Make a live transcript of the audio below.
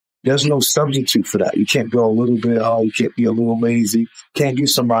There's no substitute for that. You can't go a little bit, you can't be a little lazy. Can't get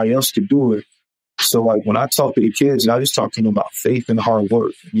somebody else to do it. So, like, when I talk to the kids, I just talk to them about faith and hard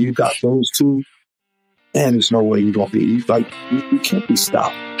work. You got those two, and there's no way you're going to be, like, you can't be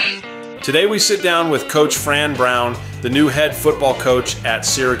stopped. Today we sit down with Coach Fran Brown, the new head football coach at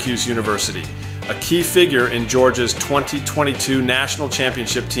Syracuse University, a key figure in Georgia's 2022 national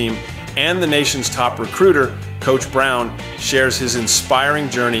championship team and the nation's top recruiter. Coach Brown shares his inspiring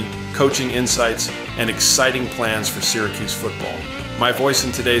journey, coaching insights, and exciting plans for Syracuse football. My voice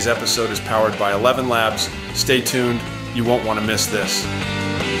in today's episode is powered by 11 Labs. Stay tuned. You won't want to miss this.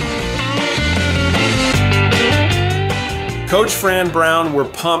 Coach Fran Brown, we're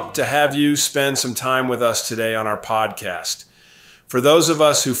pumped to have you spend some time with us today on our podcast. For those of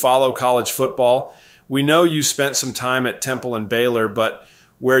us who follow college football, we know you spent some time at Temple and Baylor, but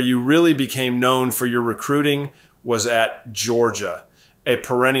where you really became known for your recruiting was at Georgia, a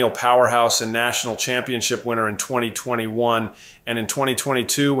perennial powerhouse and national championship winner in 2021 and in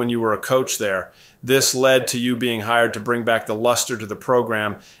 2022 when you were a coach there. This led to you being hired to bring back the luster to the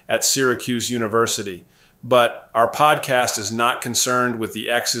program at Syracuse University. But our podcast is not concerned with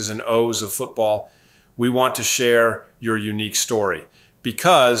the X's and O's of football. We want to share your unique story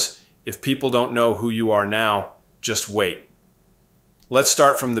because if people don't know who you are now, just wait. Let's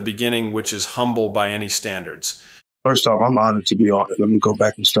start from the beginning, which is humble by any standards. First off, I'm honored to be on it. Let me go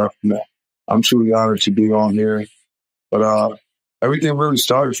back and start from that. I'm truly honored to be on here. But everything really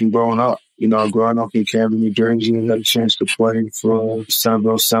started from growing up. You know, growing up in Camden, New Jersey, and had a chance to play for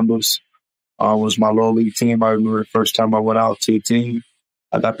Centerville Semblers. Was my low league team. I remember the first time I went out to a team.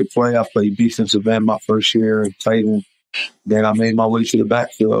 I got to play. I played defensive end my first year in Titan. Then I made my way to the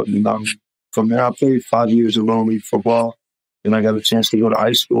backfield. And from there, I played 5 years of low league football. Then I got a chance to go to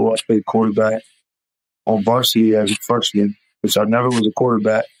high school. I played quarterback on varsity as a freshman, which I never was a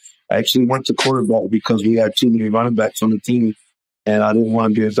quarterback. I actually went to quarterback because we had too many running backs on the team, and I didn't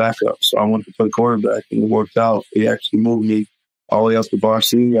want to be a backup. So I wanted to play quarterback, and it worked out. They actually moved me all the way up to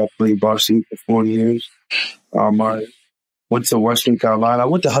varsity. I played varsity for 4 years. I went to Western Carolina. I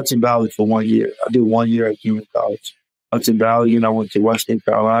went to Hudson Valley for 1 year. I did 1 year at junior college. Hudson Valley, and I went to Western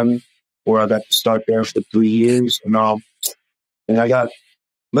Carolina, where I got to start there for 3 years. And I got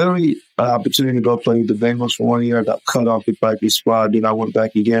literally an opportunity to go play with the Bengals for 1 year. I got cut off the practice squad. Then I went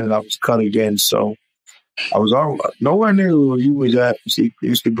back again, and I was cut again. So I was nowhere near where you was at.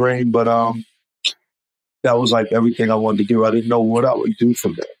 Used to brain, but that was like everything I wanted to do. I didn't know what I would do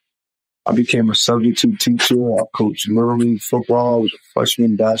from there. I became a substitute teacher. I coached Little League football. I was a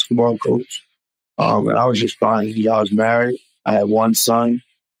freshman basketball coach. And I was just fine. I was married. I had one son.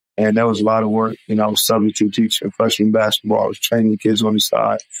 And that was a lot of work. You know, I was substitute teacher, freshman basketball. I was training kids on the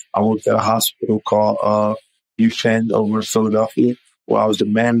side. I worked at a hospital called UPenn over in Philadelphia, where I was the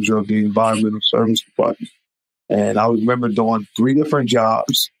manager of the environmental service department. And I remember doing 3 different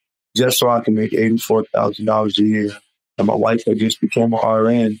jobs just so I could make $84,000 a year. And my wife had just became an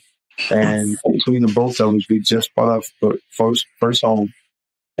RN. And between the both of us, we just bought our first home.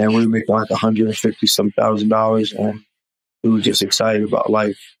 And we were making like $150-some thousand, and we were just excited about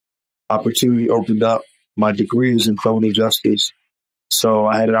life. Opportunity opened up. My degree is in criminal justice. So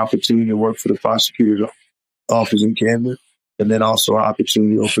I had an opportunity to work for the prosecutor's office in Camden. And then also an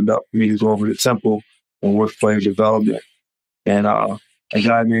opportunity opened up for me to go over to Temple and work player development. And a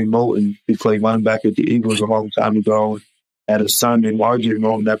guy named Moulton, he played running back at the Eagles a long time ago. And had a son named R.J.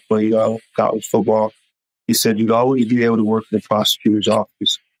 Moulton that played college football. He said, you'd always be able to work in the prosecutor's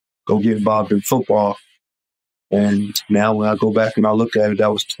office. Go get involved in football. And now when I go back and I look at it,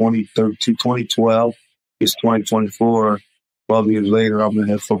 that was 2012. It's 2024. 12 years later, I'm the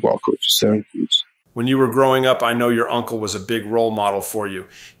head football coach at Syracuse. When you were growing up, I know your uncle was a big role model for you.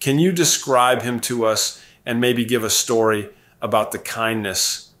 Can you describe him to us and maybe give a story about the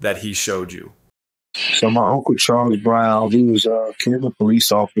kindness that he showed you? So my uncle, Charles Brown, he was a Camden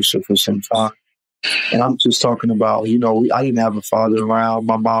police officer for some time. And I'm just talking about, you know, I didn't have a father around.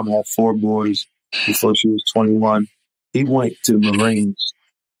 My mom had 4 boys before she was 21. He went to the Marines.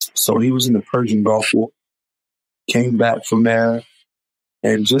 So he was in the Persian Gulf War. Came back from there.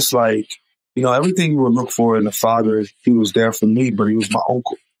 And just like, you know, everything you would look for in a father, he was there for me, but he was my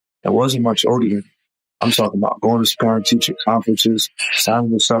uncle. There wasn't much odium. I'm talking about going to parent teacher conferences,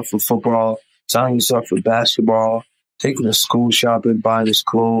 signing us up for football, signing us up for basketball, taking us school shopping, buying us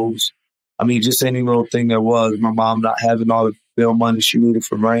clothes. I mean, just any little thing there was. My mom not having all the bill money she needed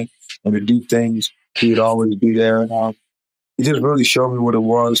for rent and to do things, he would always be there. And he just really showed me what it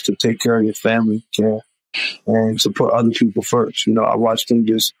was to take care of your family, and to put other people first. You know, I watched him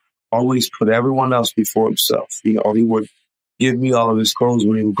just always put everyone else before himself. You know, he give me all of his clothes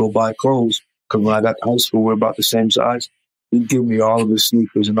when he would go buy clothes. Because when I got to high school, we're about the same size. He'd give me all of his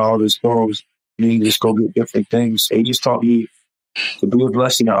sneakers and all of his clothes. And he'd just go get different things. He just taught me to be a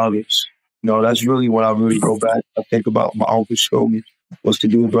blessing to others. That's really what I really go back. I think about my uncle showed me was to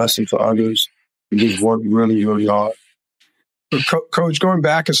be a blessing for others and just work really, really hard. Coach, going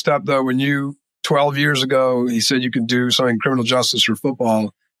back a step though, when you 12 years ago, he said you could do something criminal justice or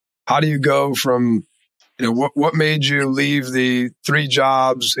football. How do you go from, what made you leave the 3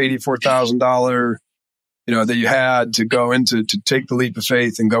 jobs, $84,000, that you had to go into, to take the leap of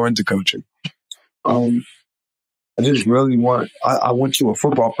faith and go into coaching? I just really I went to a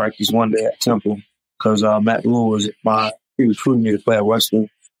football practice one day at Temple because Matt Rule he recruited me to play at Western. And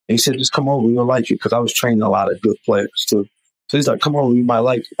he said, just come over, you'll like it, because I was training a lot of good players too. So he's like, come over, you might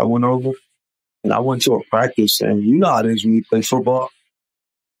like it. I went over and I went to a practice, and you know how it is when you play football.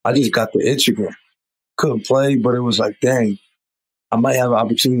 I just got the itch again. Couldn't play, but it was like, dang, I might have an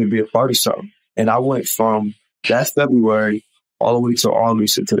opportunity to be a part of something. And I went from that February all the way to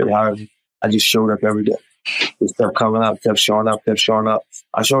August until they hired me. I just showed up every day. It kept coming up, kept showing up.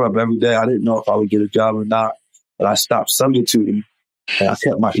 I showed up every day. I didn't know if I would get a job or not, but I stopped substituting, and I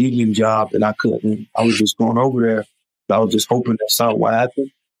kept my evening job, and I couldn't. I was just going over there. I was just hoping that something would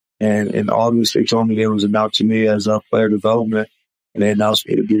happen. And in August, they told me they was announcing me as a player development, and they announced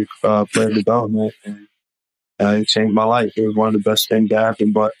me to be player development, and it changed my life. It was one of the best things that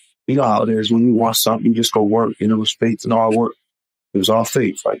happened. But you know how it is when you want something, you just go work. And it was faith and hard work. It was all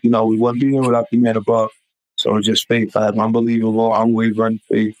faith. We wouldn't be here without the man above. So it was just faith. I had unbelievable, unwavering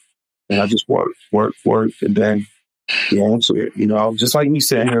faith. And I just worked. And then the answer, just like me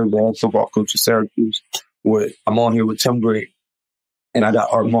sitting here as a football coach at Syracuse, I'm on here with Tim Gray, and I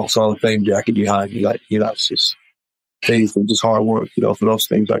got Art Monk's Hall of Fame jacket behind me. It's just faith and just hard work, for those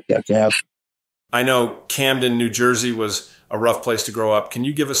things like that to happen. I know Camden, New Jersey was a rough place to grow up. Can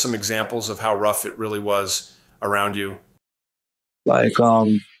you give us some examples of how rough it really was around you? It's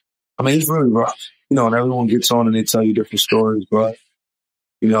really rough, and everyone gets on and they tell you different stories, but,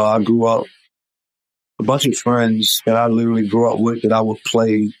 I grew up, a bunch of friends that I literally grew up with that I would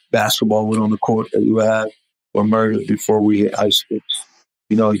play basketball with on the court that you had were murdered before we hit high school.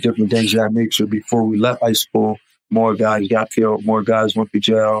 Different things of that nature. Before we left high school, more guys got killed, more guys went to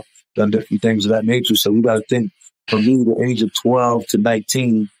jail, done different things of that nature. So we got to think, for me, the age of 12 to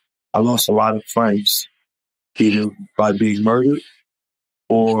 19, I lost a lot of friends, either by being murdered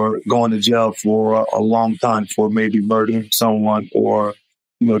or going to jail for a long time for maybe murdering someone or,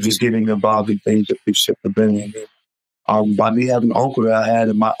 just getting involved in things that they shouldn't have been in. By me having an uncle that I had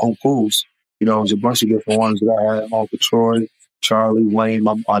and my uncles, it was a bunch of different ones that I had. Uncle Troy, Charlie, Wayne,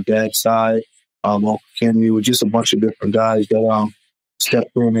 my dad's side, Uncle Kenny, it was just a bunch of different guys that stepped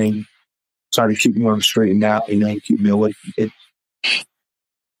in and tried to keep me on the straight and narrow, keep me away from it.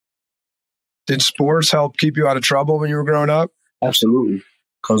 Did sports help keep you out of trouble when you were growing up? Absolutely.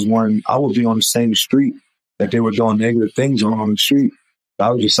 Because when I would be on the same street that they were doing negative things on the street, I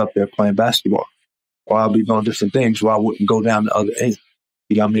was just up there playing basketball. Or I'll be doing different things where I wouldn't go down the other end.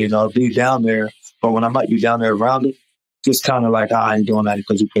 You know what I mean? I'll be down there, but when I might be down there around it, just kind of like, I ain't doing that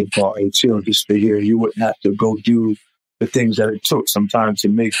because you can't ball and chill, just stay here. You wouldn't have to go do the things that it took sometimes to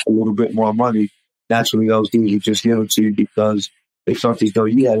make a little bit more money. Naturally, those dudes would just give it to you because they felt as though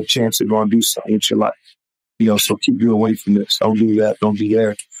you had a chance to go and do something in your life. So keep you away from this. Don't do that. Don't be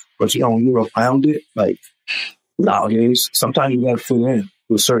there. But, when you're around it, nowadays, sometimes you got to fit in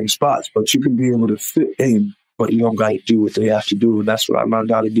with certain spots, but you can be able to fit in, but you don't got to do what they have to do. And that's what I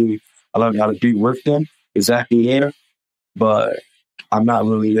learned how to do. I learned how to be with them, exactly there, but I'm not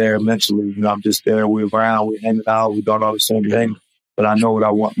really there mentally. I'm just there. We're around, we're hanging out, we don't all the same thing, but I know what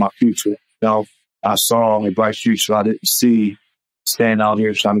I want my future. I saw a bright future I didn't see staying out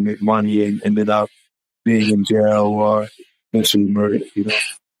here trying to make money and ended up being in jail or eventually murdered.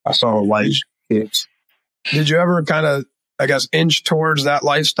 I saw a white kids. Did you ever kind of, inch towards that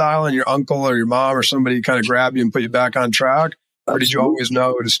lifestyle and your uncle or your mom or somebody kind of grab you and put you back on track? Or did you always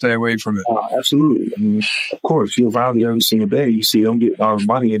know to stay away from it? Absolutely. Of course, you're around it every single day. You see them get all the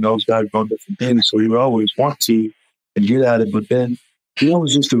money and those guys doing different things. So you always want to and get at it. But then, it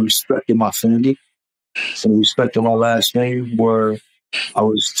was just the respect in my family and the respect in my last name where I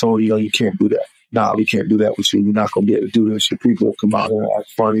was told, you can't do that. Nah, we can't do that with you. You're not going to be able to do this. Your people will come out here and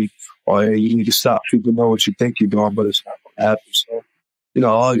act funny. Or, hey, you need to stop. People know what you think you're doing, but it's not going to happen. So, I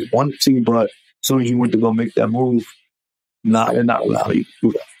always wanted to, but as soon as you went to go make that move, they're not allowing you to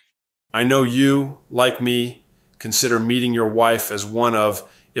do that. I know you, like me, consider meeting your wife as one of,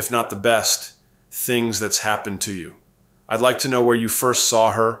 if not the best, things that's happened to you. I'd like to know where you first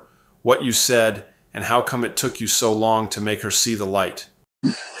saw her, what you said, and how come it took you so long to make her see the light?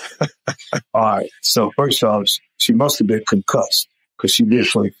 All right. So first off, she must have been concussed because she did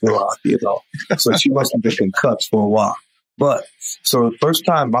play fill out, So she must have been concussed for a while. But so the first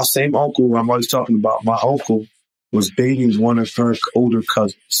time, my same uncle, I'm always talking about, my uncle was dating one of her older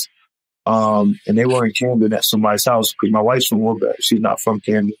cousins. And they were in Camden at somebody's house because my wife's from Woodbury. She's not from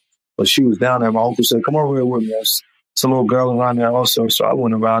Camden, but she was down there. My uncle said, come over here with me. There's some little girl around there also. So I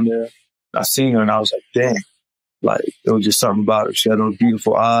went around there. I seen her and I was like, dang, like it was just something about her. She had those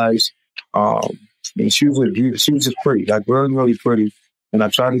beautiful eyes. And she was beautiful. She was just pretty, like really, really pretty. And I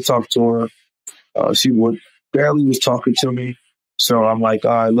tried to talk to her. She would barely was talking to me. So I'm like,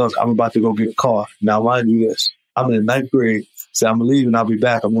 all right, look, I'm about to go get a car. Now, mind you this, I'm in the 9th grade. So I'm leaving. I'll be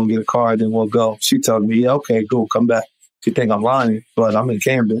back. I'm going to get a car and then we'll go. She told me, yeah, okay, go, come back. She think I'm lying, but I'm in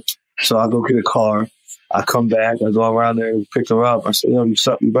Camden. So I go get a car. I come back. I go around there and pick her up. I say, yo, you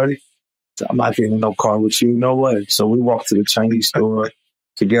something, buddy? So I'm not getting in no car with you. No way. So we walked to the Chinese store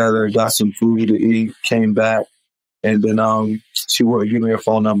together, got some food to eat, came back. And then she would give me her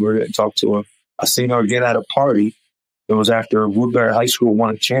phone number and talk to her. I seen her again at a party. It was after Woodbury High School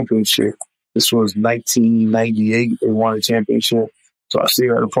won a championship. This was 1998. They won a championship. So I see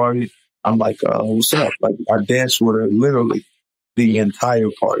her at a party. I'm like, what's up? Like, I danced with her literally the entire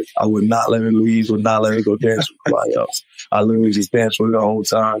party. I would not let her leave, would not let her go dance with somebody else. I literally just danced with her the whole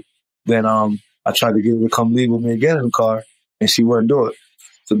time. Then I tried to get her to come leave with me again in the car, and she wouldn't do it.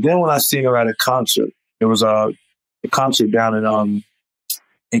 So then when I see her at a concert, it was a concert down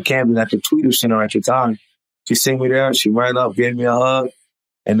in Camden at the Tweeter Center at the time. She seen me there. She ran up, gave me a hug,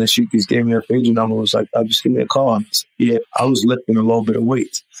 and then she just gave me her page number. Was like, just give me a call. And I said, yeah, I was lifting a little bit of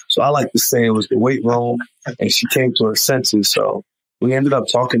weight. So I like to say it was the weight room, and she came to her senses. So we ended up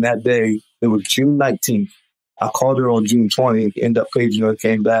talking that day. It was June 19th. I called her on June 20th, ended up paging her,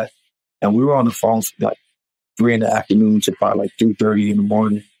 came back, and we were on the phone for like 3 in the afternoon to probably like 2:30 in the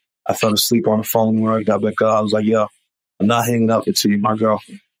morning. I fell asleep on the phone when I got back up. I was like, yo, I'm not hanging up until you're my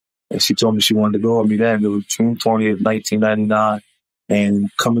girlfriend. And she told me she wanted to go with me then. It was June 20th, 1999. And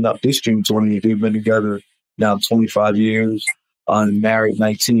coming up this June 20th, we've been together now 25 years. I'm married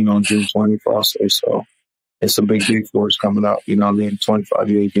 19 on June 20th also. So it's a big day for us coming up. You know what I mean? 25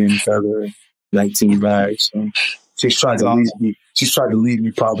 years being together and 19 married. So she's tried to leave me. She's tried to leave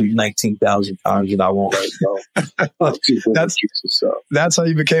me probably 19,000 times, and I won't let her go. That's how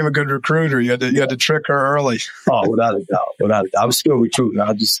you became a good recruiter. You had to trick her early. Oh, without a doubt. Without a doubt. I was still recruiting.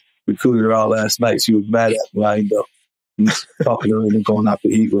 I just recruited her out last night. She was mad at me. I ended up talking to her and then going out to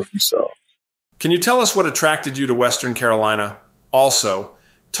eat with me. So, can you tell us what attracted you to Western Carolina? Also,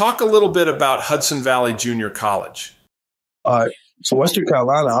 talk a little bit about Hudson Valley Junior College. All right. So Western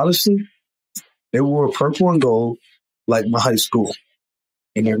Carolina, honestly, they wore purple and gold like my high school.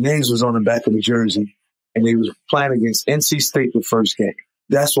 And their names was on the back of the jersey. And they was playing against NC State the first game.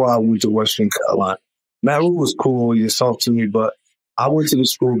 That's why I went to Western Carolina. Matt Rule was cool. He talked to me, but I went to the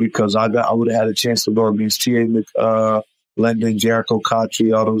school because I would have had a chance to go against T.A. Lendon, Jericho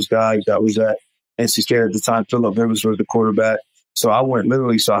Cottrey, all those guys that was at NC State at the time. Phillip Rivers was the quarterback. So I went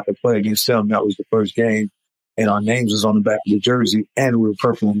literally so I could play against them. That was the first game. And our names was on the back of the jersey. And we were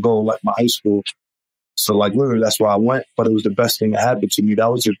purple and gold like my high school. So like literally that's why I went. But it was the best thing that happened to me.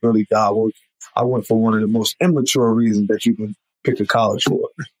 That was just really God working. I went for one of the most immature reasons that you can pick a college for.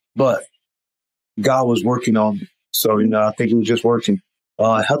 But God was working on me. So, I think it was just working.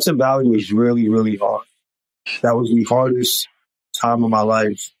 Hudson Valley was really, really hard. That was the hardest time of my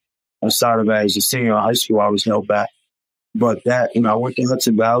life. Aside of that, as a senior in high school, I was held back. But that, I went to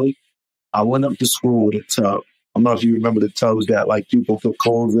Hudson Valley. I went up to school with a tub. I don't know if you remember the tubs that like people put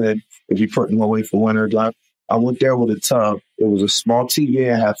clothes in if you put them away for winter. Like, I went there with a tub. It was a small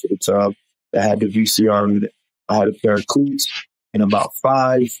TV I had for the tub that had the VCR in it. I had a pair of cleats and about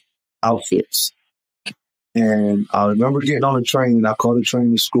 5 outfits. And I remember getting on the train, and I called the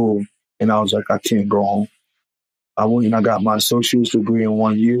train to school, and I was like, I can't go home. I went and I got my associate's degree in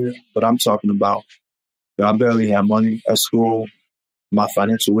 1 year, but I'm talking about I barely had money at school. My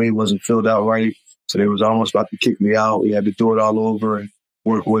financial aid wasn't filled out right, so they was almost about to kick me out. We had to do it all over and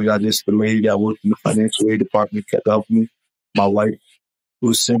work with the lady that worked in the financial aid department kept helping me. My wife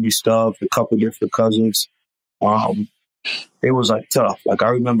would send me stuff, a couple different cousins. It was like tough. Like I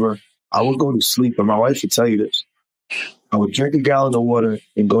remember I would go to sleep, and my wife would tell you this. I would drink a gallon of water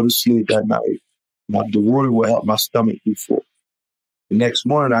and go to sleep that night. The water would help my stomach be full. The next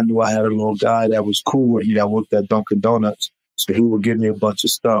morning, I knew I had a little guy that was cool with me that worked at Dunkin' Donuts. So he would give me a bunch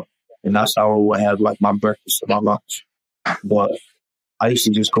of stuff. And that's how I would have like my breakfast and my lunch. But I used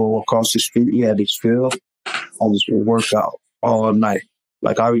to just go across the street. He had this field. I just would work out all night.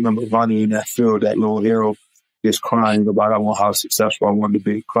 Like, I remember running in that field, that little hero, just crying about how successful I wanted to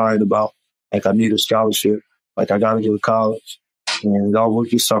be, crying about, like, I need a scholarship, like, I got to go to college. And it all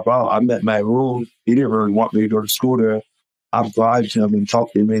worked itself out. I met Matt Rule. He didn't really want me to go to school there. I bribed him and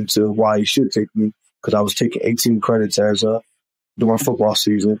talked him into why he should take me, because I was taking 18 credits during football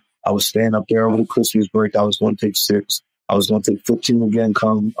season. I was staying up there over the Christmas break. I was going to take 6. I was going to take 15 again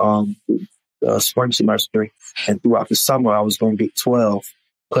come spring semester. And throughout the summer, I was going to get 12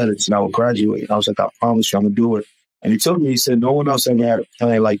 credits and I would graduate. And I was like, I promise you I'm going to do it. And he told me, he said, no one else ever had a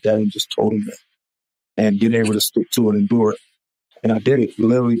plan like that, and just told him that. And being able to stick to it and do it. And I did it.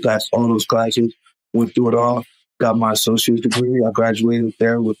 Literally passed all those classes, went through it all, got my associate's degree. I graduated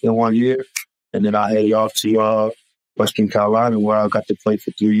there within 1 year. And then I headed off to Western Carolina, where I got to play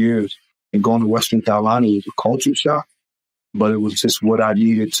for 3 years. And going to Western Carolina was a culture shock, but it was just what I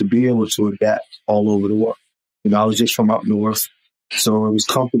needed to be able to adapt all over the world. You know, I was just from up north, so it was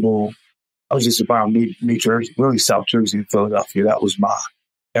comfortable. I was just around New Jersey, really South Jersey and Philadelphia. That was my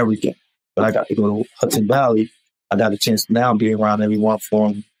everything. But I got to go to Hudson Valley. I got a chance to now be around everyone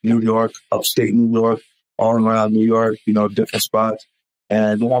from New York, upstate New York, all around New York, you know, different spots.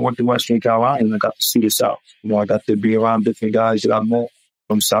 And then I went to Western Carolina and I got to see the South. You know, I got to be around different guys that I met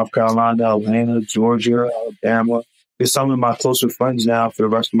from South Carolina, Atlanta, Georgia, Alabama. They're some of my closer friends now for the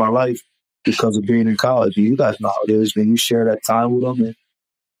rest of my life because of being in college. And you guys know how it is when you share that time with them and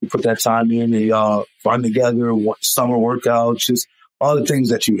you put that time in and y'all run together, summer workouts, just all the things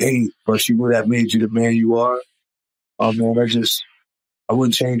that you hate, but you would have made you the man you are. Man, I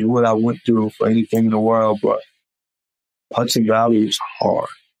wouldn't change what I went through for anything in the world, but Hudson Valley is hard.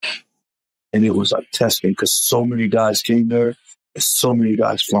 And it was like testing because so many guys came there and so many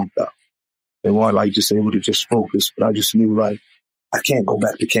guys flunked out. They weren't like just able to just focus, but I just knew like, I can't go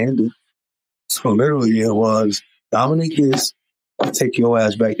back to Camden. So literally it was, Dominic this, I'll take your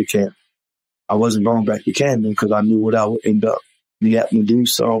ass back to Camden. I wasn't going back to Camden because I knew what I would end up having to do.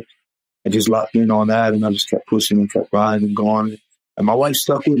 So I just locked in on that and I just kept pushing and kept riding and going. And my wife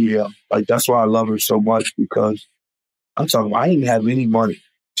stuck with me. Like, that's why I love her so much, because I'm talking, I didn't have any money.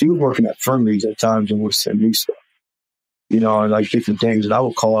 She was working at Friendly's at times and would send me stuff, you know, and like different things. And I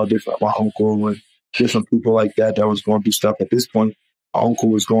would call out my uncle and different people like that was going through stuff. At this point, my uncle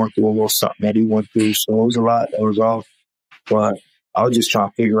was going through a little something that he went through. So it was a lot that was off. But I was just trying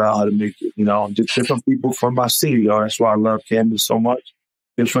to figure out how to make it, you know, just different people from my city. That's why I love Camden so much.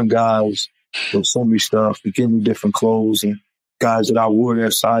 Different guys with so many stuff, they give me different clothes and guys that I wore their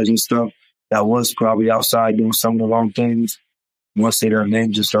size and stuff that was probably outside doing some of the wrong things. I want to say their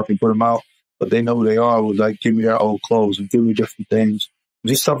names and stuff and put them out, but they know who they are. Would like give me their old clothes and give me different things,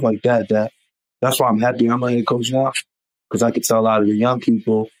 just stuff like that. That's why I'm happy I'm a head coach now, because I could tell a lot of the young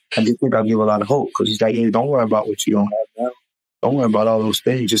people, I just think I give a lot of hope, because he's like, hey, don't worry about what you don't have now. Don't worry about all those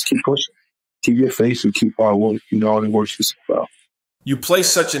things. Just keep pushing. Keep your faith and keep hard work. You know, and it works yourself out. You place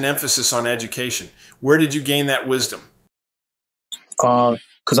such an emphasis on education. Where did you gain that wisdom?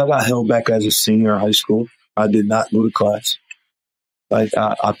 Because I got held back as a senior in high school. I did not go to class. Like,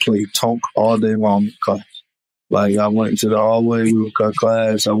 I played tonk all day long in class. Like, I went into the hallway, we cut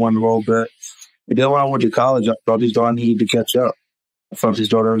class, I won the roll bet. And then when I went to college, I thought as though I needed to catch up. I felt as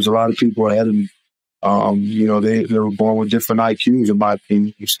though there was a lot of people ahead of me. You know, they were born with different IQs, in my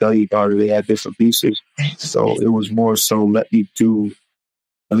opinion. You studied harder, they had different pieces. So it was more so let me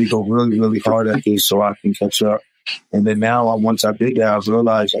go really, really hard at this so I can catch up. And then now, once I did that, I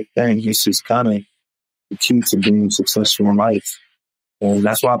realized, like, dang, this is kind of the key to being successful in life. And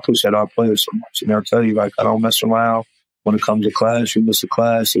that's why I push at our players so much. And I'll tell you, like, I don't mess around. When it comes to class, you miss a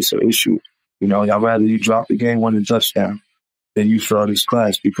class, it's an issue. You know, I'd rather you drop the game-winning touchdown than you fail this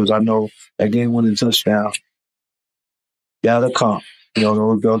class, because I know that game-winning touchdown, that'll come. You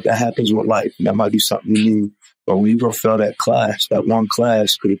know, that happens with life. And that might be something you need. But when you go fail that class, that one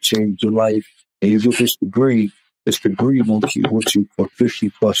class could have changed your life. And you get this degree will keep with you for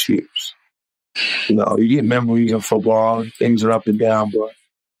 50-plus years. You know, you get memories of football, things are up and down,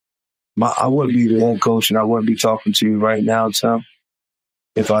 but I wouldn't be the head coach and I wouldn't be talking to you right now, Tim,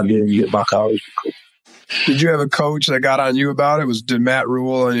 if I didn't get my college degree. Did you have a coach that got on you about it? Did Matt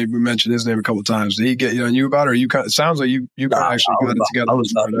Rule, and we mentioned his name a couple of times, did he get on you about it? Or it sounds like you actually got it together. I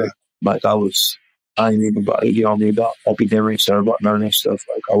was not there. Like, I ain't even about to get on me about academics or about none of that stuff.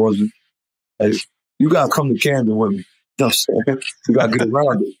 Like, I wasn't, like, you got to come to Camden with me. You know what I'm saying? You got to get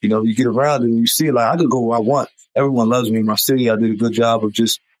around it. You know, you get around it and you see it. Like, I could go where I want. Everyone loves me in my city. I did a good job of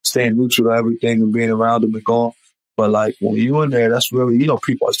just staying neutral to everything and being around them and going. But, like, when you in there, that's really, you know,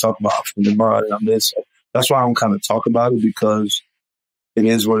 people always talk about from the mud and I'm this. So that's why I don't kind of talk about it, because it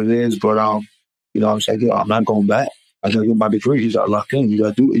is what it is. But, you know, I'm saying, I'm not going back. I got to get my degree. You got to lock in. You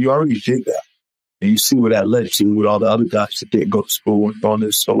got to do it. You already did that. And you see where that led to with all the other guys that didn't go to school and all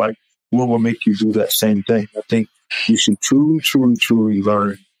this. So, like, what will make you do that same thing? I think you should truly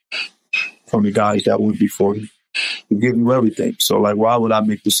learn from the guys that went before you. They give you everything. So, like, why would I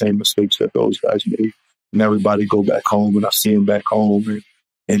make the same mistakes that those guys made? And everybody go back home, and I see them back home and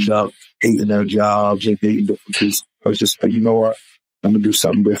end up hating their jobs and hating different things. I was just like, you know what? I'm going to do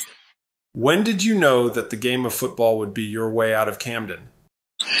something different. When did you know that the game of football would be your way out of Camden?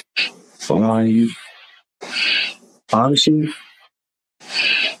 Honestly,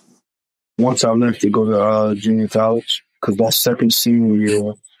 once I left to go to junior college, because that second senior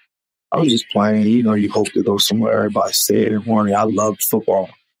year, I was just playing. You know, you hope to go somewhere. Everybody said every morning. I loved football.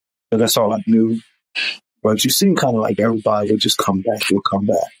 So that's all I knew. But you seem kind of like everybody would just come back. Would come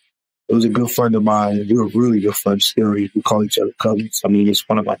back. It was a good friend of mine. We were really good friends still. We call each other cousins. I mean, it's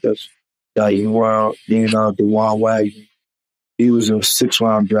one of my cousins. DeJuan Wagner. He was a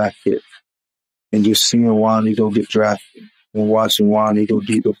 6th-round draft pick. And just seeing Wani go get drafted and watching Wani go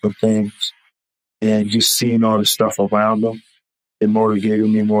do different things and just seeing all the stuff around him, it motivated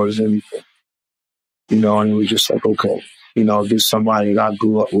me more than anything. You know, and it was just like, okay, you know, this is somebody that I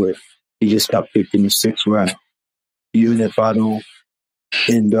grew up with. He just got picked in the 6th round. Even if I don't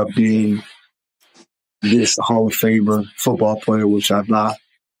end up being this Hall of Famer football player, which I'm not,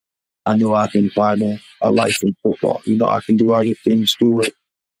 I know I can find a life in football. You know, I can do other things through it.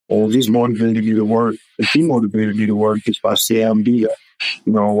 Or just motivated me to work. If he motivated me to work, just by seeing him be,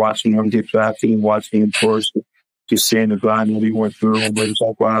 watching him get drafted and watching him first, just seeing the grind that he went through, and it's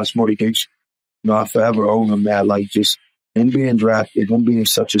like, wow, it's motivation. You know, I forever owe him that. Like, just him being drafted, him being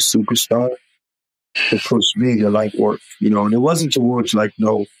such a superstar, it pushed me to like work, you know. And it wasn't towards like,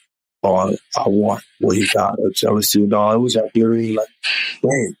 no, I want what he got or jealousy and all. It was like, you're really like,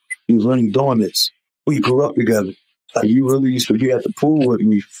 damn, he's really doing this. We grew up together. Like, you really used to be at the pool with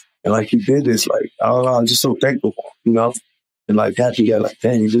me. And, like, you did this. Like, I don't know, I'm just so thankful, you know? And, like, that, you got, like,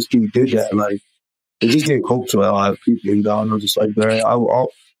 dang, you did that. Like, it just gave hope to a lot of people, you know? And I'm just like, man, I'll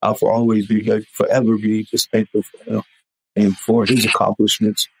always be, like, forever be just thankful for him and for his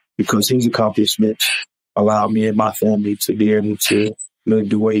accomplishments, because his accomplishments allowed me and my family to be able to live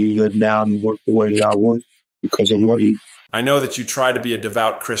the way he lived now and work the way that I would because of what he. I know that you try to be a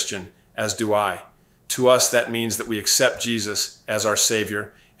devout Christian, as do I. To us, that means that we accept Jesus as our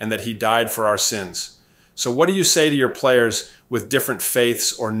Savior and that he died for our sins. So what do you say to your players with different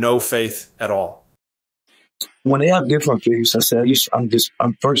faiths or no faith at all? When they have different faiths, I said,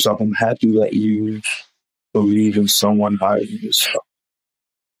 I'm first off, I'm happy that you believe in someone higher than yourself.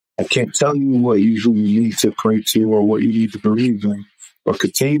 I can't tell you what you need to pray to or what you need to believe in, but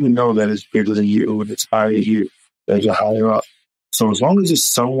continue to know that it's bigger than you and it's higher than you, that you're higher up. So as long as it's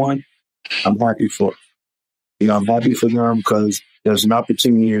someone, I'm happy for it. You know, I'm happy for them because there's an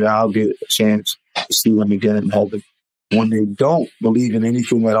opportunity that I'll get a chance to see them again in heaven. When they don't believe in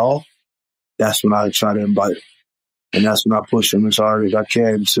anything at all, that's when I try to invite them. And that's when I push them as hard as I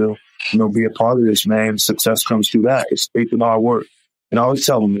can to, you know, be a part of this, man. Success comes through that. It's faith and hard work. And I always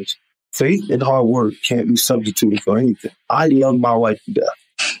tell them this. Faith and hard work can't be substituted for anything. I love my wife to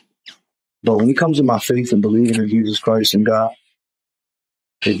death. But when it comes to my faith and believing in Jesus Christ and God,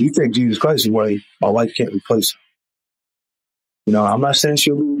 if you take Jesus Christ away, my wife can't replace him. You know, I'm not saying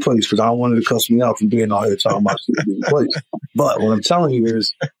she'll be replaced because I don't want her to cuss me out for being out here talking about she'll be replaced. But what I'm telling you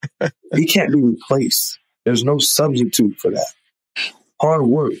is, he can't be replaced. There's no substitute for that. Hard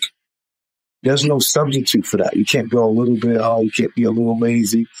work. There's no substitute for that. You can't go a little bit, you can't be a little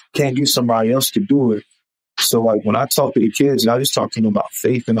lazy. Can't get somebody else to do it. So, like, when I talk to the kids, I just talk to them about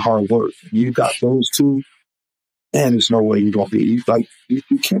faith and hard work. You got those two, and there's no way you're going to be.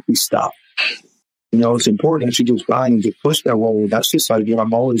 You can't be stopped. You know, it's important that you just grind and get pushed that way. That's just like, you know,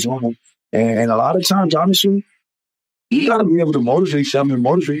 I'm always on. And a lot of times, honestly, you got to be able to motivate them and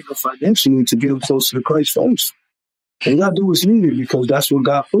motivate them financially to get them closer to Christ first. And you got to do what's needed because that's what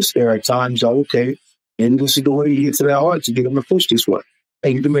God puts there at times. Okay, and this is the way you get to that heart to get them to push this way.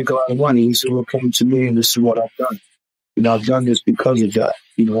 Hey, you can make a lot of money. He said, well, come to me and this is what I've done. You know, I've done this because of that,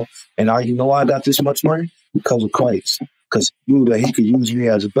 you know. And you know why I got this much money? Because of Christ. Because he knew that he could use me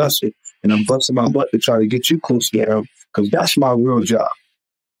as a vessel. And I'm busting my butt to try to get you close to him because that's my real job.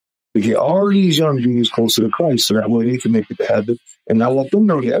 To get all these young juniors closer to Christ so that way they can make it to heaven. And I let them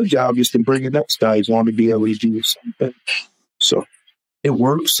know their job is to bring the next guys on to be able to do the same thing. So it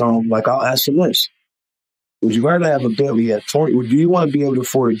works. Like, I'll ask them this. Would you rather have a Bentley at 20? Or do you want to be able to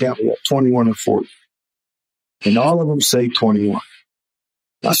afford a Bentley at 21 or 40? And all of them say 21.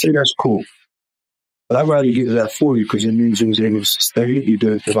 I say that's cool. But I'd rather get that for you because it means you was able to sustain it. You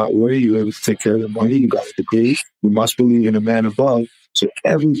did it the right way. You were able to take care of the money. You got the degree. You must believe in the man above. So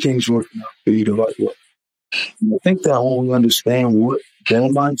everything's working out for you the right way. And I think that when we understand what their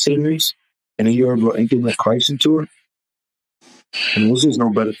mindset is, and then you're able to implement Christ into it, and there's just no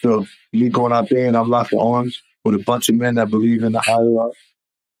better feeling. Me going out there and I'm locking arms with a bunch of men that believe in the higher up,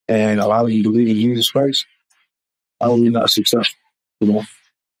 and a lot of you believe in Jesus Christ. I will be not successful. You know?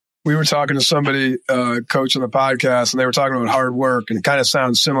 We were talking to somebody, coach on the podcast, and they were talking about hard work, and it kind of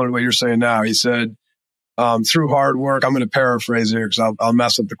sounds similar to what you're saying now. He said, through hard work, I'm going to paraphrase here because I'll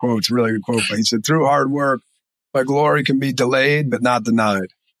mess up the quote. It's a really good quote. But he said, through hard work, my glory can be delayed but not denied.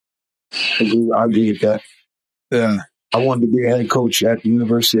 I agree with that. Yeah. I wanted to be a head coach at the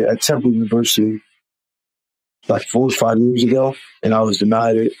university, at Temple University, like 4 or 5 years ago, and I was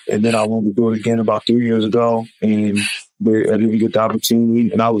denied it. And then I wanted to do it again about 3 years ago, and I didn't get the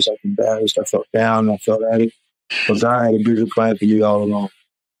opportunity. And I was like embarrassed. I felt down. And I felt at it. But God had a bigger plan for you all along.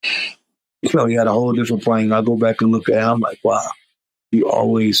 You know, he had a whole different plan. I go back and look at it. I'm like, wow, you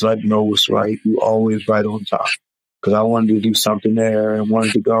always like know what's right. You always right on time. Because I wanted to do something there and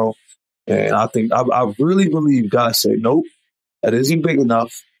wanted to go. And I think I really believe God said, nope, that isn't big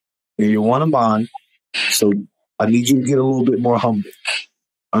enough. And you're one of mine. So I need you to get a little bit more humble.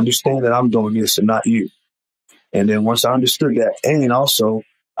 Understand that I'm doing this and not you. And then once I understood that, and also,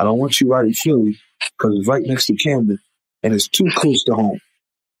 I don't want you right in Philly because it's right next to Camden and it's too close to home.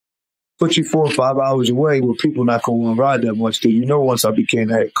 Put you 4 or 5 hours away where people not going to want to ride that much. You know, once I became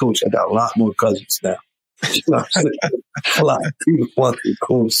the head coach, I got a lot more cousins now. You know what I'm saying? A lot of people want to be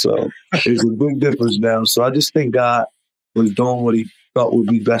cool. So there's a big difference now. So I just think God was doing what he thought would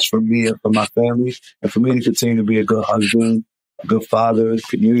be best for me and for my family, and for me to continue to be a good husband, a good father,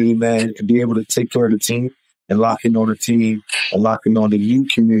 community man, to be able to take care of the team and lock in on the team and lock in on the new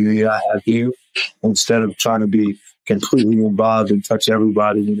community I have here, instead of trying to be completely involved and touch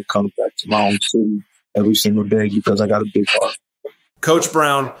everybody when it comes back to my own city every single day because I got a big heart. Coach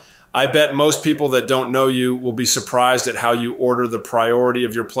Brown, I bet most people that don't know you will be surprised at how you order the priority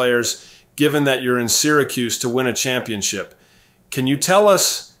of your players, given that you're in Syracuse to win a championship. Can you tell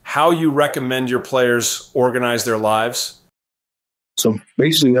us how you recommend your players organize their lives? So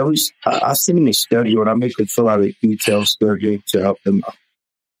basically, I send them a schedule and I make them fill out a detailed schedule to help them out.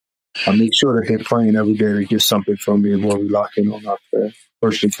 I make sure that they're praying every day to get something from me and when we lock in on our prayer.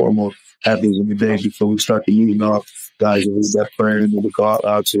 First and foremost, happens every day before we start the meeting off. Guys, we that prayer and we go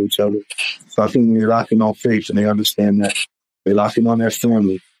out to each other. So I think they're locking on faith and they understand that. They're locking on their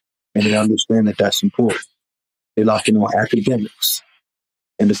family and they understand that that's important. They're locking on academics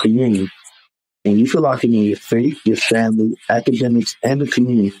and the community. And you can lock in your faith, your family, academics, and the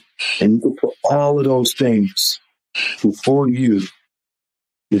community. And you can put all of those things before you're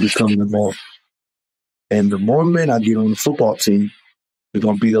becoming a man. And the more men I get on the football team, they're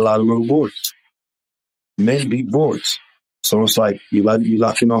going to beat a lot of little boys. Men beat boys. So it's like, you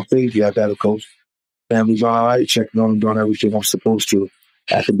locking on faith, you have that, coach. Family's all right, checking on them, doing everything I'm supposed to.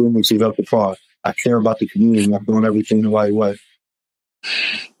 Academics is up to par. I care about the community. I'm doing everything the right way.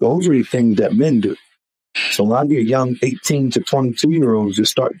 Those are the things that men do. So when I get young 18 to 22-year-olds to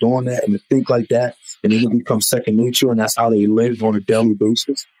start doing that and to think like that, and it will become second nature, and that's how they live on a daily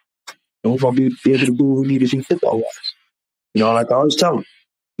basis, and we're going to be able to do what we need to do football-wise. You know, like I always tell them,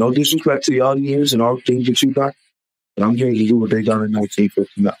 no disrespect to all the years and all the things that you got, but I'm here to do what they done in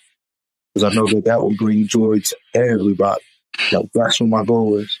 1959. Because I know that will bring joy to everybody. Like, that's what my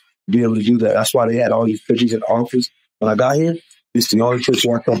goal is, to be able to do that. That's why they had all these pictures in the office. When I got here, it's the only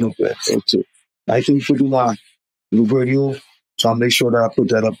picture I come up with. So, 1959, Blue Bird Hill. So I'll make sure that I put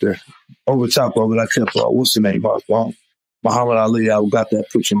that up there. Over the top of it, I kept, what's the name? Muhammad Ali, I got that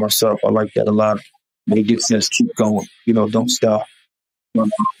picture myself. I like that a lot. And it gets us keep going. You know, don't stop.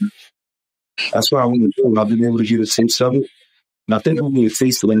 That's what I want to do. I've been able to get a taste of it. And I think when we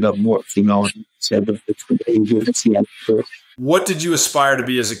taste will end up more, you know. What did you aspire to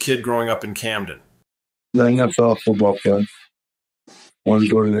be as a kid growing up in Camden? The NFL football player. Wanted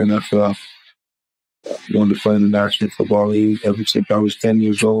to go to the NFL. Wanted to play in the National Football League ever since I was 10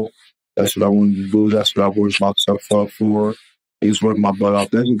 years old. That's what I wanted to do. That's what I worked myself up for. I just worked my butt off.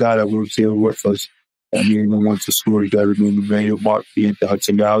 There's a guy that works here with us. And he went to school. He got to do the radio mark. He went to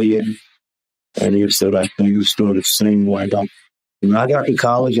Hudson Valley. And he said, I think he was still the same way. When I got to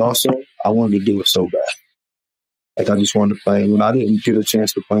college also, I wanted to do it so bad. Like, I just wanted to play. When I didn't get a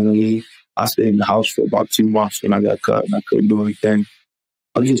chance to play in the league, I stayed in the house for about 2 months when I got cut and I couldn't do anything.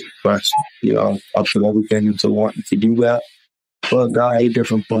 I was just depressed, you know. I put everything into wanting to do that. But God had a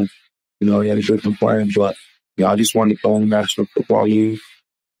different plan. You know, he had a different plan. But, you know, I just wanted to play in the National Football League.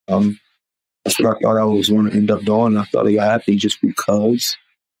 That's what I thought I was going to end up doing. I thought I got happy just because.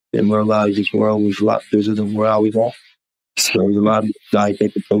 Didn't realize this world was a lot bigger than where I was at. So there was a lot of guys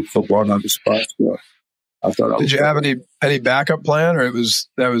that could play football on the spot. So I thought Did you have any backup plan, or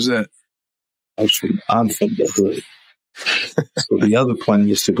that was it? I'm from the hood. So the other plan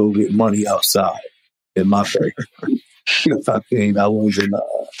is to go get money outside in my break. I wasn't,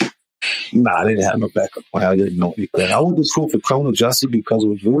 I didn't have no backup plan. I didn't know anything. I went to school for criminal justice because it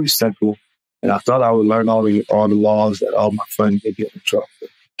was very simple, and I thought I would learn all the laws that all my friends would get in trouble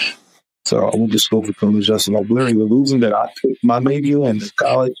with. So I went to school for criminal justice. Like literally the reason that I picked my major and the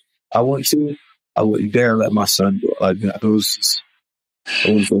college I went to, I wouldn't dare let my son do it. Like, I was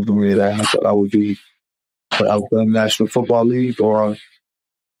doing that. I thought I would be put out the National Football League, or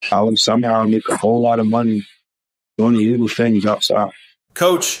I would somehow make a whole lot of money doing the little things outside.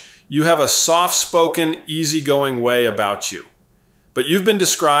 Coach, you have a soft-spoken, easygoing way about you, but you've been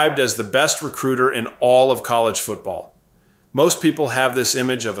described as the best recruiter in all of college football. Most people have this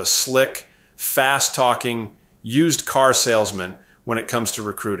image of a slick, fast-talking, used car salesman when it comes to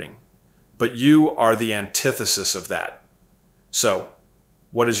recruiting. But you are the antithesis of that. So,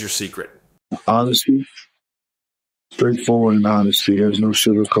 what is your secret? Honesty. Straightforward and honesty. There's no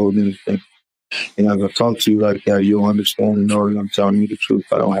sugarcoating anything. And if I talk to you like that, you'll understand and know that I'm telling you the truth.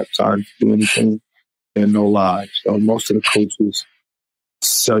 I don't have time to do anything. There are no lies. So most of the coaches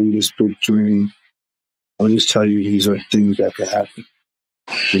sell you this big dream. I'll just tell you these are things that can happen.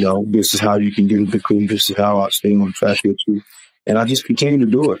 This is how you can get a degree. This is how I stay on track with you. And I just continue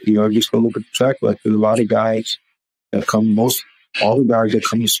to do it. Just go look at the track. Like there's a lot of guys that come, all the guys that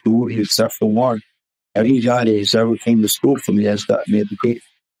come to school, except for one. Every guy that has ever came to school for me has gotten me a degree.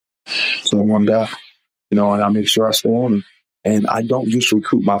 So one guy, and I make sure I stay on him. And I don't just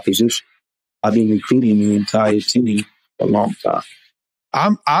recruit my position. I've been recruiting the entire team for a long time. I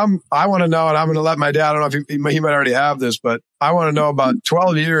want to know, and I'm going to let my dad, I don't know if he might already have this, but I want to know about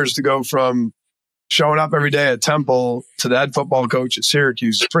 12 years to go from showing up every day at Temple to the head football coach at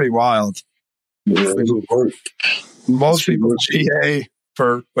Syracuse. It's pretty wild. Yeah, most people GA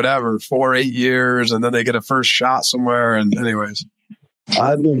for 4-8 years, and then they get a first shot somewhere. And anyways,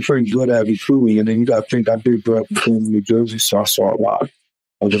 I've been pretty good at recruiting, and then you got to think I did grow up in New Jersey, so I saw a lot.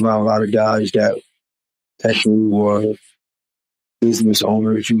 I was around a lot of guys that technically were business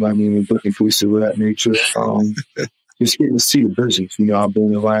owners, you might mean looking for of that nature. Just getting to see the business. I've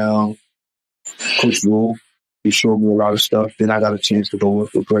been around Coach Rule. He showed me a lot of stuff. Then I got a chance to go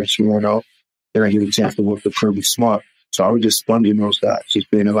work with Greg Smirnoff. Then I get a chance to work with Kirby Smart. So I was just sponging those guys, just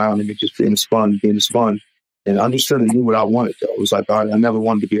being around them and just being fun. And I understood and knew what I wanted, though. It was like, all right, I never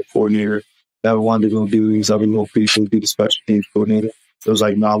wanted to be a coordinator. Never wanted to go do these other little pieces, be the special teams coordinator. It was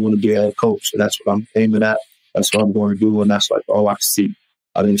like, no, I want to be a head coach. So that's what I'm aiming at. That's what I'm going to do. And that's like all I see.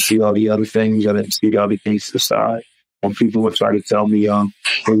 I didn't see all the other things. I didn't see the other things to the side. When people would try to tell me,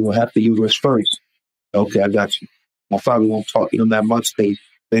 they will have to use this first. Okay, I got you. My father won't talk to them that much. They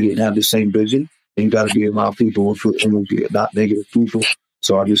didn't have the same vision. And you got to be around people who are not negative people.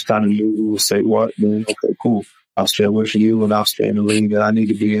 So I just kind of knew who would say what. Then, okay, cool. I'll stay away from you and I'll stay in the league that I need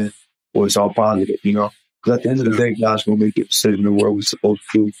to be in. Or it's all positive, Because at the end of the day, guys will make a decision of where we're supposed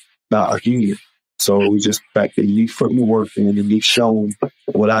to do, not a union. So we just back that you put me work in and you shown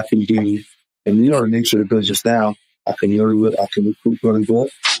what I can do. And the nature of the business now, I can recruit really good.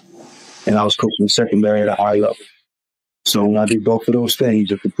 And I was coaching secondary at a high level. So when I did both of those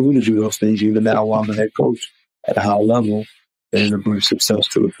things, if the crew to do those things, even now while I'm the head coach at a high level, then it brings success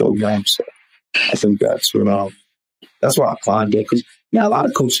to the program. So I think that's why I find that. Because a lot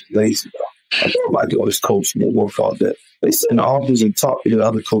of coaches are lazy, though. Like everybody always coach and they work all day. They sit in the office and talk to the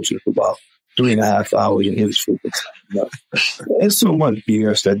other coaches for about 3.5 hours in his football time. It's so much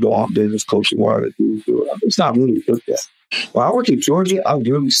BS that go on business coaching while they do. It's not really good that. When I worked in Georgia, I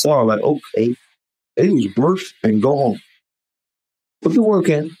really saw okay, it was work and go home. Put the work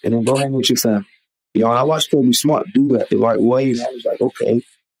in and then go home with your family. And I watched Kirby Smart do that the right way. And I was like, okay.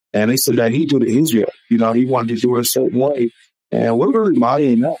 And they said that he did it his way. He wanted to do it a certain way. And we're really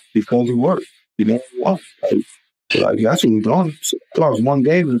bodying that because it worked. That's what we've done. So I lost one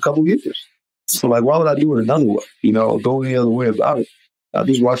game in a couple of years. So, why would I do it another way? Go the other way about it. I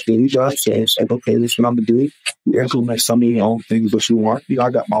just watched the jobs and it's like, okay, this is what I'm going to do. You implement some of your own things that you want. I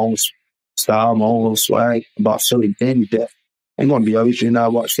got my own style, my own little swag about certain things that ain't going to be everything I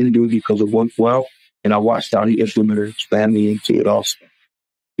watched him do because it worked well. And I watched how he implemented his family into it also.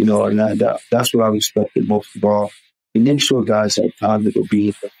 And that's what I respected most of all. And then sure guys have time to go be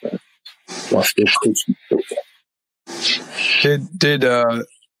it. Watch their coaching.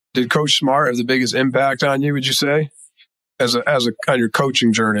 Did Coach Smart have the biggest impact on you, would you say? as a kind of your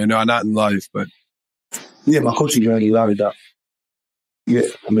coaching journey? No, not in life, but Yeah, my coaching journey, without a doubt. Yeah,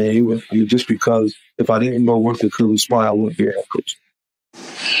 just because if I didn't go work with Curly Smart, I wouldn't be a head coach.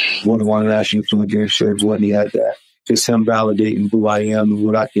 Won a national championship, wasn't he had that. Just him validating who I am and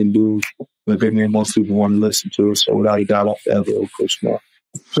what I can do. The big man most people want to listen to. So without a doubt, I'll ever Coach Smart.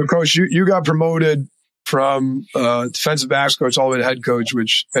 So, Coach, you got promoted from defensive backs coach all the way to head coach,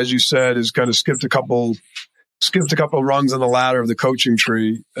 which, as you said, is kind of skipped a couple rungs on the ladder of the coaching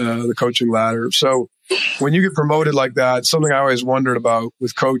tree, the coaching ladder. So when you get promoted like that, something I always wondered about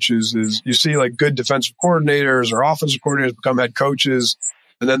with coaches is you see like good defensive coordinators or offensive coordinators become head coaches,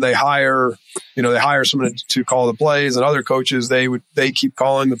 and then they hire someone to call the plays, and other coaches, they keep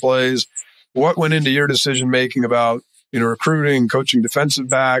calling the plays. What went into your decision making about, recruiting, coaching defensive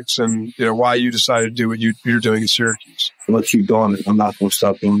backs, and, why you decided to do what you're doing at Syracuse? I'll keep doing it. I'm not going to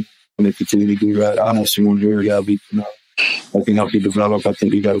stop doing it. I'm going to continue to do that. I have someone here that I can help you develop. I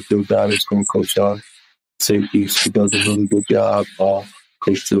think you got a good guy that's going to coach Syracuse. He does a really good job.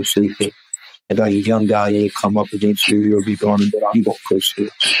 Coach to Syracuse. And that young guy ain't come up against you or be going, but I'm going to coach the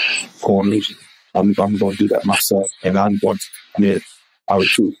coordination. I'm going to do that myself. And I'm going to, I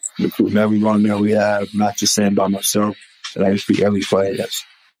recruit every run that we have, not just saying by myself, and I speak every player that's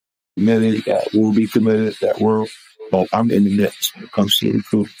committed, that will be committed, I'm in the mix when it comes to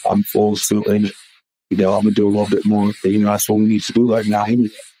recruit. I'm full still in it. I'm going to do a little bit more. That's what we need to do right now anyway.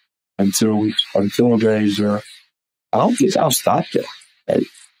 Until days I don't think I'll stop there.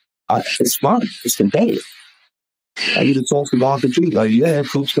 It's fun. It's competitive. I need to talk to the tree. Like, yeah,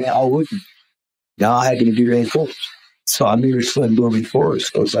 coach can't all with me. Now I had to be head coach. So I knew it's fun doing before.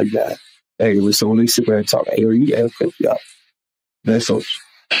 So it's like that. Hey, so when they sit there and talk, hey, are you head coach? Yeah. That's so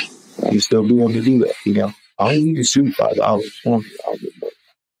you still be able to do that, I don't need to shoot $5 for me.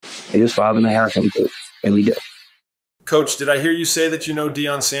 It's $5.50 every day. Coach, did I hear you say that you know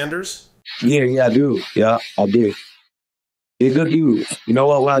Deion Sanders? Yeah, I do. Yeah, I did. He's a good dude. You know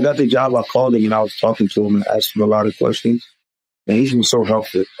what? When I got the job, I called him and I was talking to him and asked him a lot of questions. And he's been so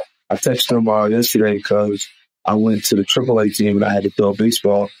helpful. I texted him yesterday because I went to the AAA team and I had to throw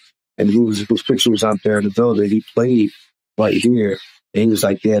baseball. And his picture was out there in the building. He played right here. And he was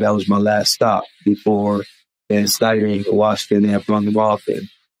like, yeah, that was my last stop before Dan Snyder and Washington and run him off and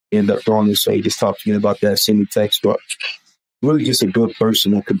ended up throwing this. So he just talked to me about that, send me text. But really just a good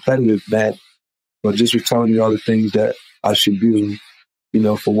person, a competitive man. But just was telling me all the things that I should do,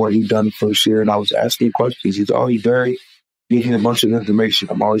 for what he done the first year. And I was asking questions. He's always getting a bunch of information.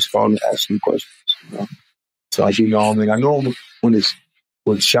 I'm always calling and asking questions. So I know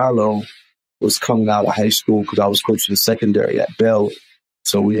when Shiloh was coming out of high school because I was coaching the secondary at Bell.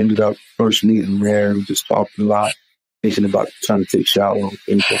 So we ended up first meeting there and just talking a lot, thinking about trying to take Shiloh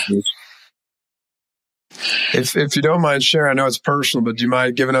in coaching. If you don't mind sharing, I know it's personal, but do you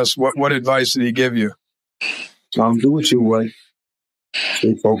mind giving us what advice did he give you? Do it your way.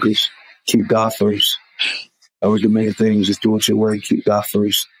 Stay focused. Keep God first. That was the main thing. Just do it your way. Keep God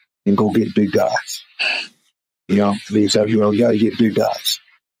first and go get big guys. Because you got to get big guys.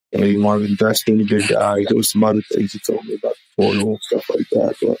 And you want to invest in the big guys. There was some other things he told me about the portal and stuff like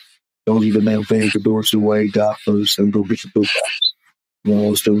that. But those are the main things. Do it your way. God first and go get your big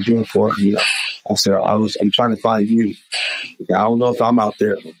guys. Still doing for it. I said, I'm trying to find you. I don't know if I'm out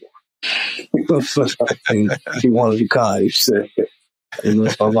there no more. He wanted to call. He said, I don't know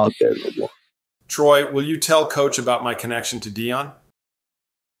if I'm out there no more. Troy, will you tell Coach about my connection to Deion?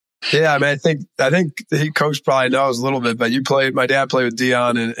 Yeah, I think he Coach probably knows a little bit, but my dad played with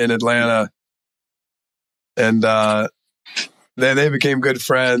Deion in Atlanta, and they became good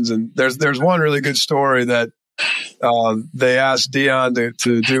friends. And there's one really good story that they asked Deion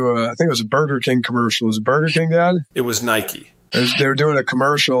to do I think it was a Burger King commercial. Was it Burger King, Dad? It was Nike. They were doing a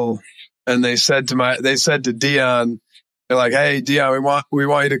commercial, and they said to Deion, they're like, "Hey, Deion, we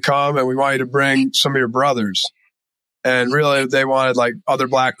want you to come, and we want you to bring some of your brothers." And really, they wanted like other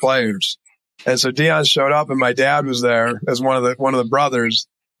black players. And so Deion showed up, and my dad was there as one of the brothers.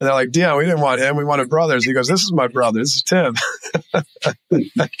 And they're like, "Deion, we didn't want him. We wanted brothers." He goes, "This is my brother. This is Tim."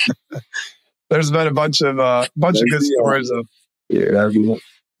 There's been a bunch of good stories of. Yeah, that'd be one.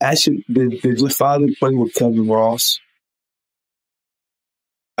 Actually, did your father play with Kevin Ross?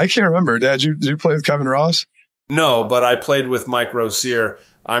 I can't remember. Dad, did you play with Kevin Ross? No, but I played with Mike Rozier.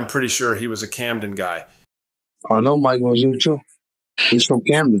 I'm pretty sure he was a Camden guy. I know Mike Rozier too. He's from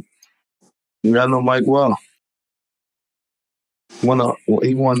Camden. I know Mike well. He won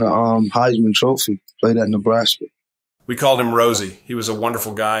the Heisman Trophy. Played at Nebraska. We called him Rosie. He was a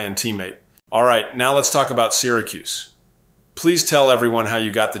wonderful guy and teammate. All right, now let's talk about Syracuse. Please tell everyone how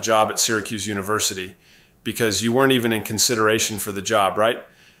you got the job at Syracuse University. because you weren't even in consideration for the job, right?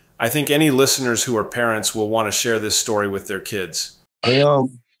 I think any listeners who are parents will want to share this story with their kids.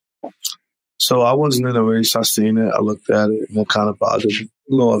 So I wasn't in a race. I seen it. I looked at it, and it kind of bothered me.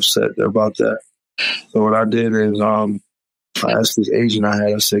 A little upset about that. So what I did is I asked this agent I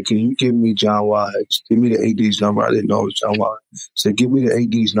had, I said, can you give me John Wise? Give me the AD's number. I didn't know it was John Wise. I said, give me the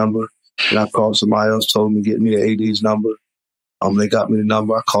AD's number. And I called somebody else, told him to get me the AD's number. They got me the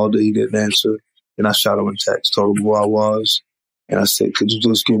number. I called it. He didn't answer. And I shot him a text, told him who I was. And I said, could you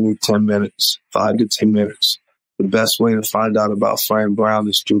just give me 10 minutes, 5 to 10 minutes? The best way to find out about Fran Brown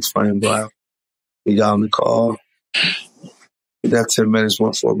is through Fran Brown. He got on the call. That 10 minutes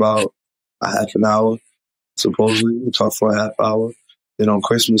went for about a half an hour. Supposedly, we talked for a half hour. Then on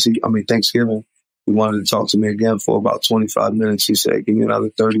Thanksgiving, he wanted to talk to me again for about 25 minutes. He said, give me another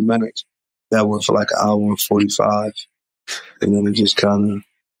 30 minutes. That went for like an hour and 45. And then it just kind of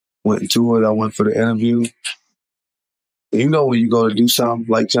went into it. I went for the interview. And you know when you go to do something,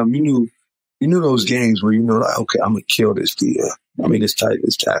 like Jim, you knew those games where you know, like, okay, I'm going to kill this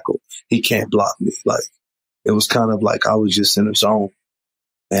this tackle. He can't block me. Like, it was kind of like I was just in a zone.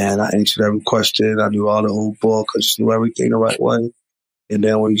 And I answered every question. I knew all the whole book. I just knew everything the right way. And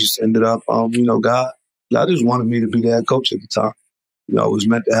then when he just ended up, God just wanted me to be the head coach at the time. It was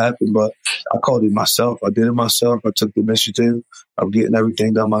meant to happen, but I called it myself. I did it myself. I took the initiative of getting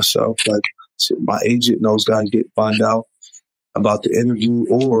everything done myself. Like, my agent and those guys didn't find out about the interview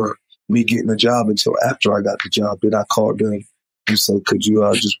or me getting the job until after I got the job. Then I called them and said, could you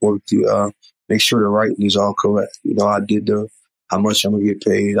just work to make sure the writing is all correct? I did how much I'm going to get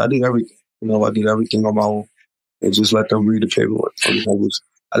paid. I did everything. I did everything on my own and just let them read the paperwork.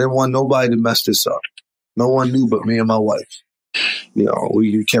 I didn't want nobody to mess this up. No one knew but me and my wife.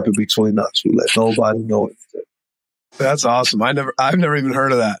 We kept it between us. We let nobody know anything. That's awesome. I've never even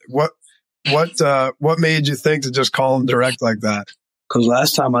heard of that. What made you think to just call them direct like that? Because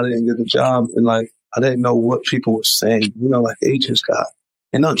last time I didn't get the job and I didn't know what people were saying. Like agents got,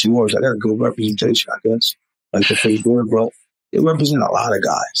 and not yours, I got a good representation, I guess. Like the Facebook, bro. They represent a lot of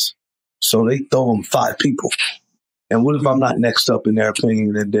guys. So they throw them 5 people. And what if I'm not next up in their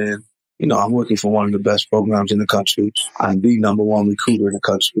opinion? And then, I'm working for one of the best programs in the country. I'm the number 1 recruiter in the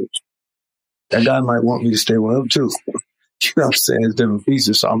country. That guy might want me to stay with him too. You know what I'm saying? It's different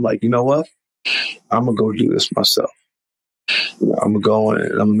pieces. So I'm like, you know what? I'm going to go do this myself. I'm going to go in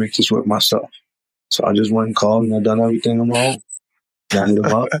and I'm going to make this work myself. So I just went and called and I done everything on my own. I hit him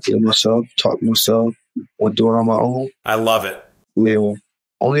up, did it myself, talked to myself, went doing it on my own. I love it. Yeah,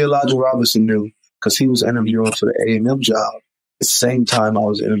 only Elijah Robinson knew because he was interviewing for the A&M job at the same time I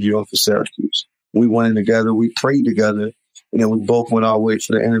was interviewing for Syracuse. We went in together, we prayed together, and then we both went our way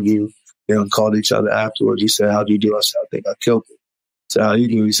for the interview. Then we called each other afterwards. He said, how'd you do? I said, I think I killed it. I said, how you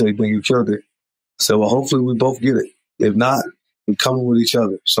do? He said, I think you killed it. I said, well, hopefully we both get it. If not, we're coming with each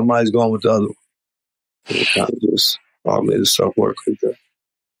other. Somebody's going with the other one. It kind of just all made itself work right there.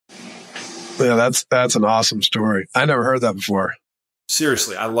 Yeah, that's an awesome story. I never heard that before.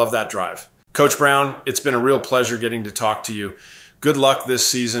 Seriously, I love that drive. Coach Brown, it's been a real pleasure getting to talk to you. Good luck this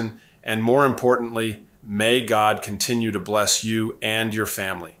season, and more importantly, may God continue to bless you and your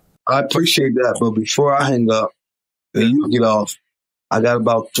family. I appreciate that, but before I hang up and you get off, I got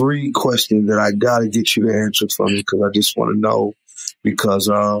about 3 questions that I got to get you to answer for me because I just want to know because,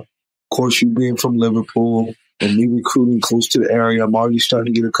 of course, you being from Liverpool and me recruiting close to the area, I'm already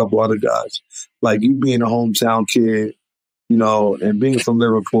starting to get a couple other guys. Like you being a hometown kid, and being from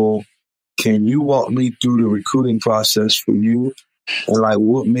Liverpool, can you walk me through the recruiting process for you? And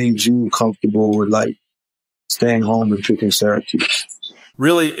what made you comfortable with staying home and picking Syracuse?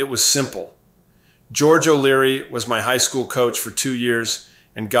 Really, it was simple. George O'Leary was my high school coach for 2 years,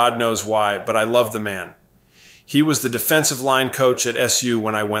 and God knows why, but I love the man. He was the defensive line coach at SU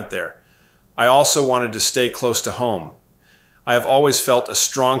when I went there. I also wanted to stay close to home. I have always felt a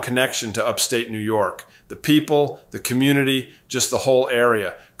strong connection to upstate New York. The people, the community, just the whole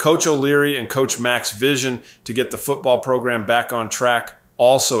area. Coach O'Leary and Coach Mack's vision to get the football program back on track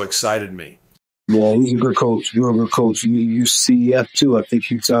also excited me. Yeah, he's a good coach. You're a good coach. UCF too. I think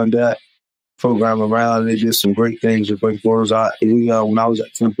you turned that program around. They did some great things with great borders. When I was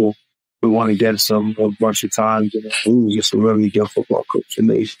at Temple, we won against them a bunch of times. And he was just a really good football coach.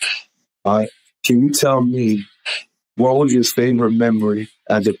 All right. Can you tell me what was your favorite memory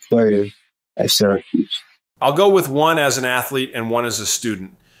as a player at Syracuse? I'll go with one as an athlete and one as a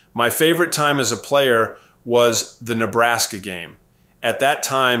student. My favorite time as a player was the Nebraska game. At that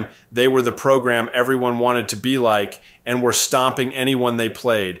time, they were the program everyone wanted to be like and were stomping anyone they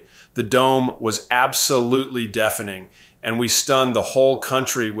played. The Dome was absolutely deafening, and we stunned the whole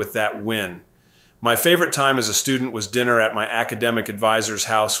country with that win. My favorite time as a student was dinner at my academic advisor's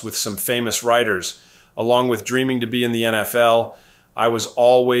house with some famous writers. Along with dreaming to be in the NFL, I was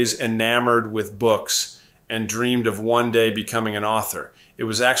always enamored with books and dreamed of one day becoming an author. It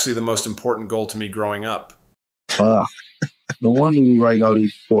was actually the most important goal to me growing up. No wonder you write all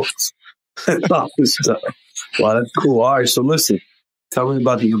these books. Wow, that's cool. All right, so listen, tell me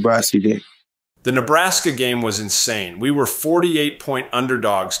about the Nebraska game. The Nebraska game was insane. We were 48-point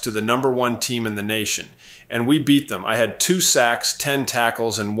underdogs to the number one team in the nation, and we beat them. I had 2 sacks, 10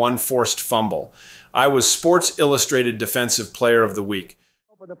 tackles, and 1 forced fumble. I was Sports Illustrated Defensive Player of the Week.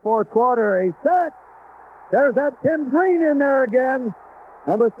 For the fourth quarter, a set. There's that Tim Green in there again,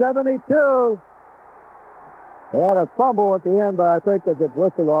 number 72. They had a fumble at the end, but I think they get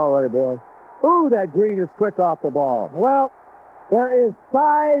whistled already, boys. Ooh, that Green is quick off the ball. Well, there is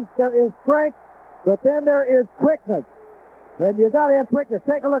size, there is strength, but then there is quickness. And you got to have quickness.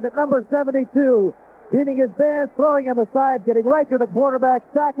 Take a look at number 72, beating his man, throwing him aside, getting right to the quarterback,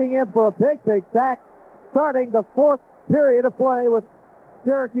 sacking him for a big sack, starting the 4th period of play with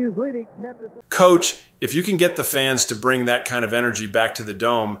Syracuse leading 10-0. Coach, if you can get the fans to bring that kind of energy back to the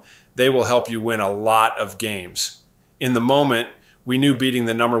Dome, they will help you win a lot of games. In the moment, we knew beating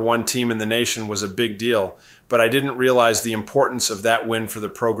the number one team in the nation was a big deal, but I didn't realize the importance of that win for the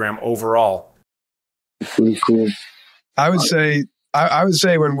program overall. Pretty cool. I would say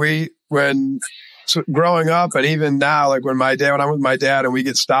when growing up and even now, like when I'm with my dad and we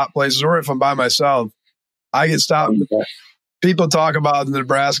get stopped places, or if I'm by myself, I get stopped. People talk about the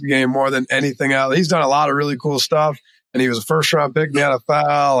Nebraska game more than anything else. He's done a lot of really cool stuff, and he was a first-round pick in the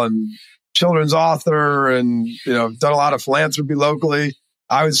NFL and children's author, and done a lot of philanthropy locally.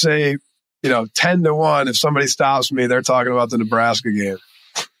 I would say, 10-1. If somebody stops me, they're talking about the Nebraska game.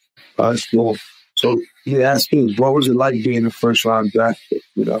 That's cool. So he asked me, what was it like being the first-round draft pick?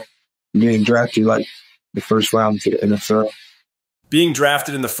 Being drafted like the first round to the NFL. Being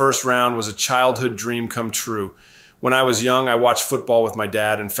drafted in the first round was a childhood dream come true. When I was young, I watched football with my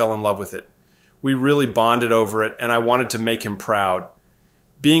dad and fell in love with it. We really bonded over it, and I wanted to make him proud.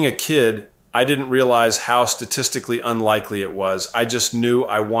 Being a kid, I didn't realize how statistically unlikely it was. I just knew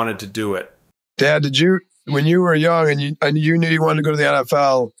I wanted to do it. Dad, when you were young and you knew you wanted to go to the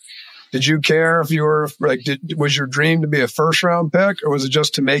NFL, did you care if you were was your dream to be a first round pick, or was it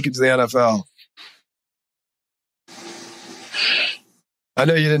just to make it to the NFL? I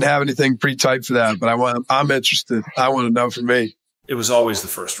know you didn't have anything pre-typed for that, but I'm interested. I want to know for me. It was always the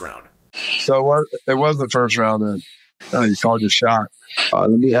first round. So it was the first round then. Oh, you called your shot. Let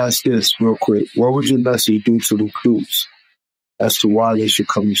me ask this real quick. What would your message do to the recruits as to why they should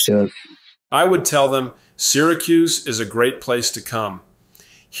come to Syracuse? I would tell them Syracuse is a great place to come.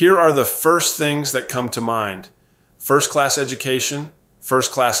 Here are the first things that come to mind: first-class education,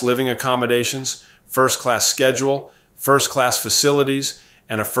 first-class living accommodations, first-class schedule, first-class facilities,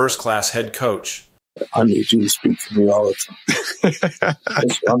 and a first-class head coach. I need you to speak for me all the time.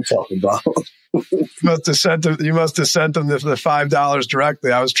 That's what I'm talking about. You must have sent them the $5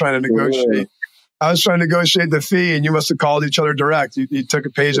 directly. I was trying to negotiate. Yeah. I was trying to negotiate the fee, and you must have called each other direct. You took a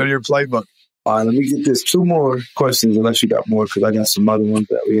page out of your playbook. All right, let me get this. 2 more questions, unless you got more, because I got some other ones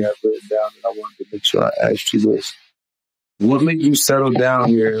that we have written down, and I wanted to make sure I asked you this. What made you settle down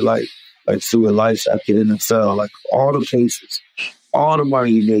here, like through a life after the NFL, like all the places, all the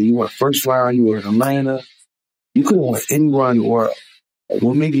money you made? You went first round, you were in Atlanta. You could have went anywhere in the world. Like,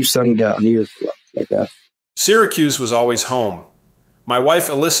 what made you settle down here like that? Syracuse was always home. My wife,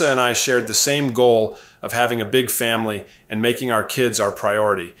 Alyssa, and I shared the same goal of having a big family and making our kids our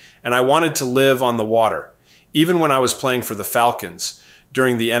priority. And I wanted to live on the water. Even when I was playing for the Falcons,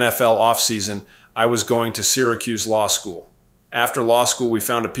 during the NFL offseason, I was going to Syracuse Law School. After law school, we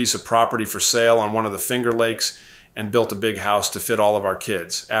found a piece of property for sale on one of the Finger Lakes and built a big house to fit all of our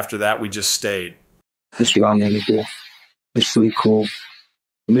kids. After that, we just stayed. That's what I'm going to do. It's really cool.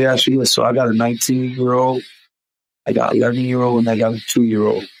 Let me ask you this. So I got a 19-year-old, I got an 11-year-old, and I got a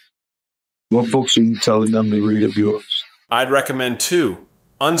 2-year-old. What books are you telling them to read of yours? I'd recommend 2.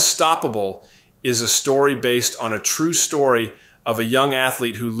 Unstoppable is a story based on a true story of a young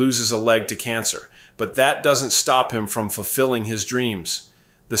athlete who loses a leg to cancer, but that doesn't stop him from fulfilling his dreams.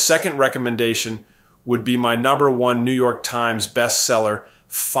 The second recommendation would be my #1 New York Times bestseller,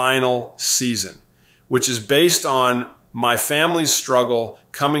 Final Season, which is based on my family's struggle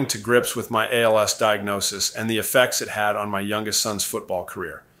coming to grips with my ALS diagnosis and the effects it had on my youngest son's football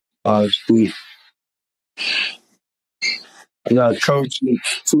career. Sweet. I got to coach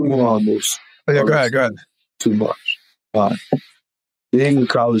 2 more on this. Oh, yeah, go ahead. Too much. Being a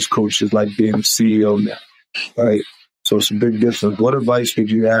college coach is like being a CEO now, right? So it's a big difference. What advice would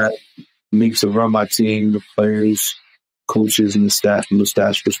you have me to run my team, the players, coaches, and the staff from the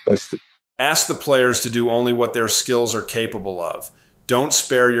staff's perspective. Ask the players to do only what their skills are capable of. Don't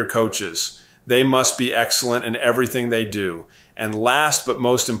spare your coaches. They must be excellent in everything they do. And last but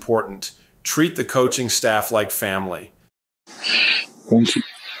most important, treat the coaching staff like family. Thank you.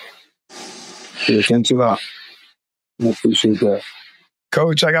 Yeah, thanks a lot. I appreciate that.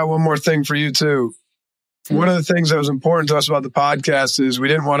 Coach, I got one more thing for you too. One of the things that was important to us about the podcast is we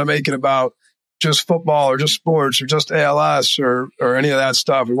didn't want to make it about just football or just sports or just ALS or any of that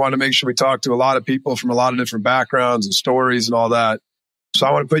stuff. We wanted to make sure we talked to a lot of people from a lot of different backgrounds and stories and all that. So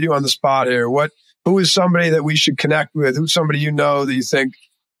I want to put you on the spot here. Who is somebody that we should connect with? Who's somebody you know that you think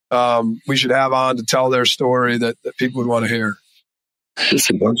we should have on to tell their story that people would want to hear? There's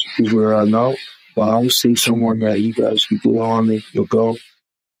a bunch of people where I know, but I would say someone that you guys can go on and you'll go.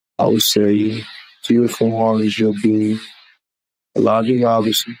 I would say Tio Flores, you'll be Elijah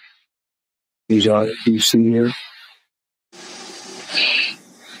Robinson. He's out at DC here.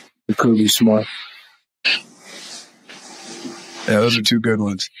 It could be smart. Yeah, those are two good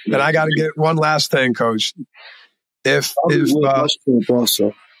ones. And I got to get one last thing, Coach. Who's that?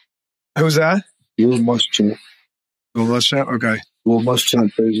 Will Muschamp. Will Muschamp? Okay. Will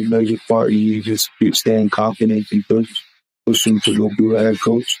Muschamp plays a major part. You just staying confident and push him to go be a head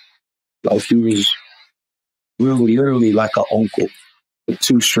coach. Like he was really literally like an uncle for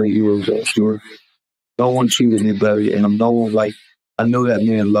 2 straight years. Sure. No one treated me better, and no one I know that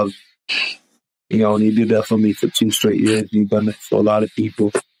man loved me. You know, and he did that for me for 2 straight years. He's done it for a lot of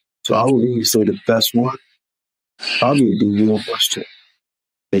people. So I would really say the best one probably be Will Muschamp.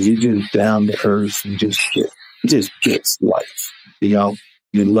 And you just down to earth and just gets life. You know,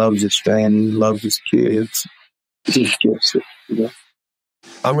 he loves his family, loves his kids. Just gets it. You know.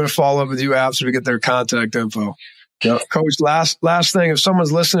 I'm going to follow up with you after we get their contact info. Yeah. Coach, last thing, if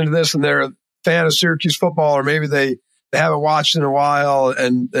someone's listening to this and they're a fan of Syracuse football, or maybe they haven't watched in a while,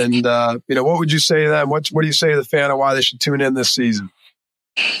 and you know, what would you say to them? What do you say to the fan of why they should tune in this season?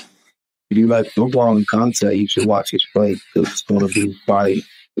 If you like football and content, you should watch his play, because it's going to be fight.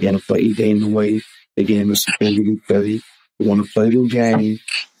 They're going to play the game the way the game is supposed to be played. They want to play the game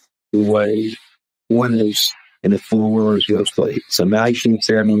the way winners and the 4 words you'll play. So now you shouldn't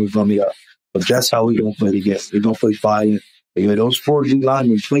say everyone's going to be up. But that's how we're going to play the game. We're going to play fire. Those 4 D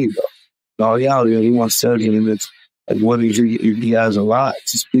linemen play, though. No, yeah, he wants 70 minutes. Like, what he has a lot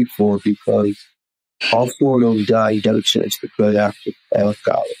to speak for, because all 4 of those guys got a chance to play after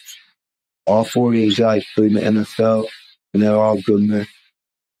college. All 4 of these guys played in the NFL, and they're all good men.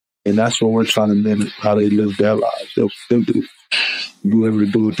 And that's what we're trying to mimic, how they live their lives. They'll do whoever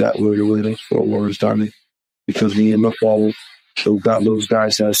do it that way, the way those 4 words done it. Because we in the fall, those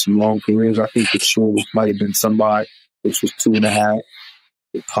guys had some long careers. I think the shortest might have been somebody which was 2.5.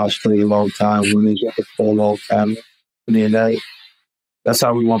 Possibly a long time, women got to fall long time. And then that's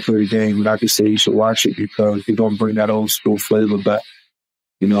how we want to play the game. And like I say, you should watch it, because we're going to bring that old school flavor back.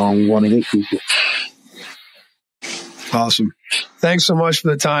 You know, and we want to hit people. Awesome. Thanks so much for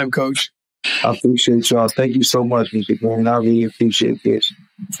the time, Coach. I appreciate y'all. Thank you so much, Mr. Green. I really appreciate this.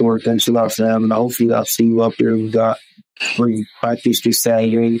 So thanks a lot, Sam. And hopefully I'll see you up here. We got free practice this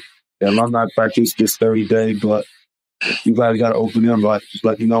Saturday. And I'm not practice this 30 days, but you guys got to open them. Like, just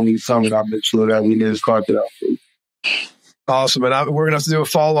let you know when you come, and I'll make sure that we need this carpet out for you. Awesome. And we're going to have to do a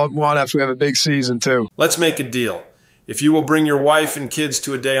follow-up one after we have a big season, too. Let's make a deal. If you will bring your wife and kids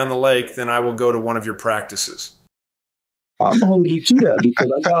to a day on the lake, then I will go to one of your practices. I'm going to get you that,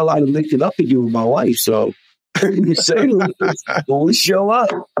 because I got a lot of linking up to do with my wife. So you say when we show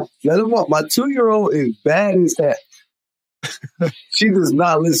up, let them up. My 2-year-old is bad as that. She does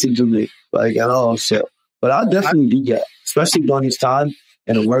not listen to me, like, at all. So, but I'll definitely do that, especially during this time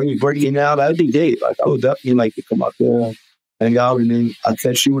and the work we're breaking out. That'd be great. Like, I would definitely like to come out there, hang out, and then I'll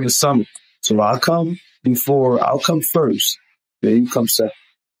catch you in the summer. So I'll come first. Then you come second.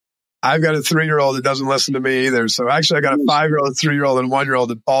 I've got a 3-year-old that doesn't listen to me either. So actually, I got a 5-year-old, a 3-year-old, and a 1-year-old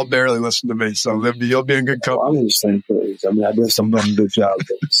that all barely listen to me. So you'll be in good company. I'm in the same place. I mean, I guess I'm doing a good job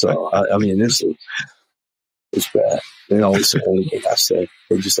there. So, I mean, it's bad. They always say anything I say.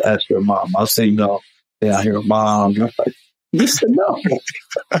 They just ask your mom. I'll say no. Then I hear mom. I'm like, listen, no.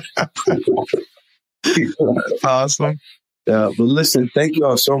 Awesome. Yeah, but listen, thank you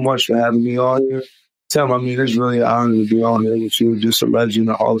all so much for having me on here. Tim, I mean, it's really an honor to be on here with you. Just a legend,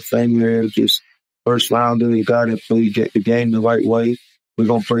 a Hall of Famer, just first rounder. You got to play the game the right way. We're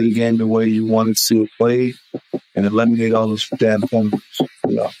going to play the game the way you wanted to see it played and eliminate all those damn penalties.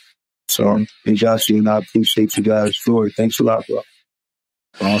 You know? So, hey, Josh, and I appreciate you guys' story. Thanks a lot, bro.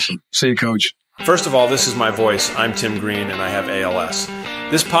 Awesome. See you, Coach. First of all, this is my voice. I'm Tim Green, and I have ALS.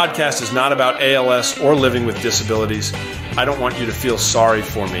 This podcast is not about ALS or living with disabilities. I don't want you to feel sorry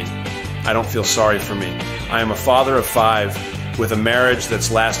for me. I don't feel sorry for me. I am a father of 5 with a marriage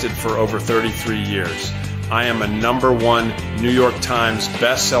that's lasted for over 33 years. I am a #1 New York Times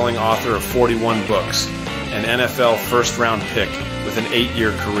best-selling author of 41 books, an NFL first-round pick with an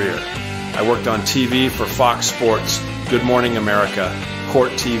 8-year career. I worked on TV for Fox Sports, Good Morning America,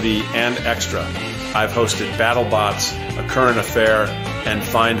 Court TV, and Extra. I've hosted BattleBots, A Current Affair, and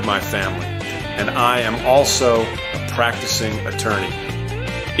Find My Family. And I am also a practicing attorney.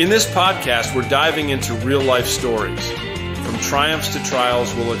 In this podcast, we're diving into real-life stories. From triumphs to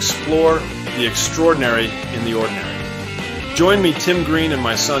trials, we'll explore the extraordinary in the ordinary. Join me, Tim Green, and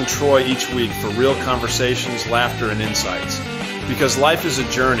my son Troy each week for real conversations, laughter, and insights. Because life is a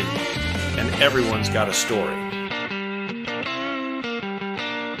journey, and everyone's got a story.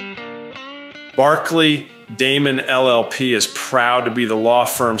 Barclay Damon LLP is proud to be the law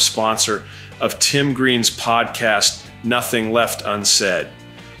firm sponsor of Tim Green's podcast, Nothing Left Unsaid.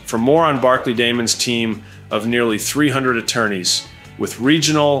 For more on Barclay Damon's team of nearly 300 attorneys with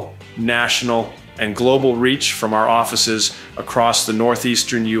regional, national, and global reach from our offices across the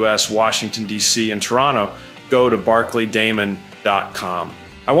northeastern U.S., Washington, D.C., and Toronto, go to barclaydamon.com.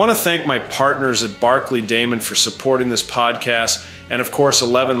 I want to thank my partners at Barclay Damon for supporting this podcast, and of course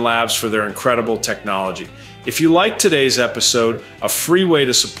 11 Labs for their incredible technology. If you like today's episode, a free way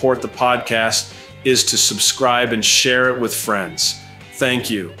to support the podcast is to subscribe and share it with friends. Thank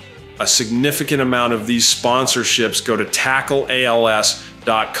you. A significant amount of these sponsorships go to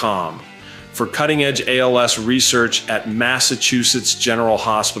tackleals.com. For cutting-edge ALS research at Massachusetts General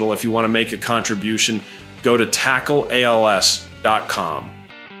Hospital, if you want to make a contribution, go to tackleals.com.